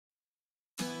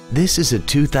This is a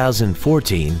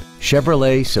 2014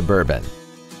 Chevrolet Suburban.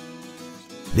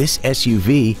 This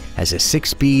SUV has a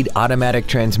 6-speed automatic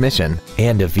transmission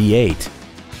and a V8.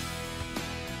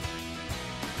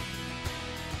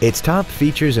 Its top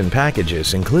features and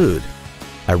packages include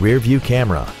a rear-view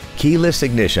camera, keyless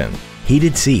ignition,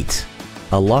 heated seats,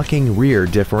 a locking rear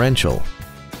differential,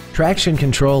 traction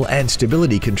control and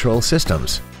stability control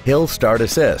systems, hill start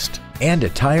assist, and a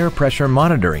tire pressure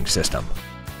monitoring system.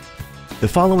 The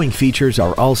following features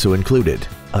are also included: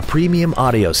 a premium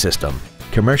audio system,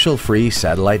 commercial-free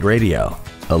satellite radio,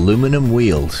 aluminum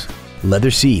wheels, leather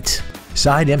seats,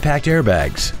 side impact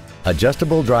airbags,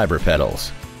 adjustable driver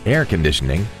pedals, air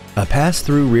conditioning, a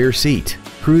pass-through rear seat,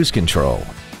 cruise control,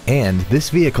 and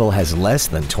this vehicle has less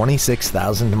than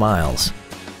 26,000 miles.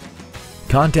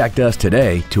 Contact us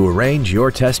today to arrange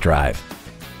your test drive.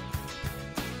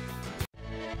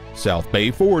 South Bay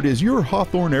Ford is your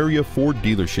Hawthorne area Ford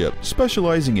dealership,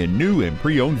 specializing in new and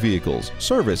pre-owned vehicles,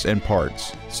 service, and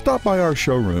parts. Stop by our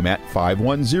showroom at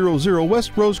 5100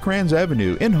 West Rosecrans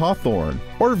Avenue in Hawthorne,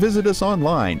 or visit us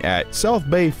online at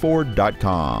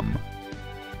southbayford.com.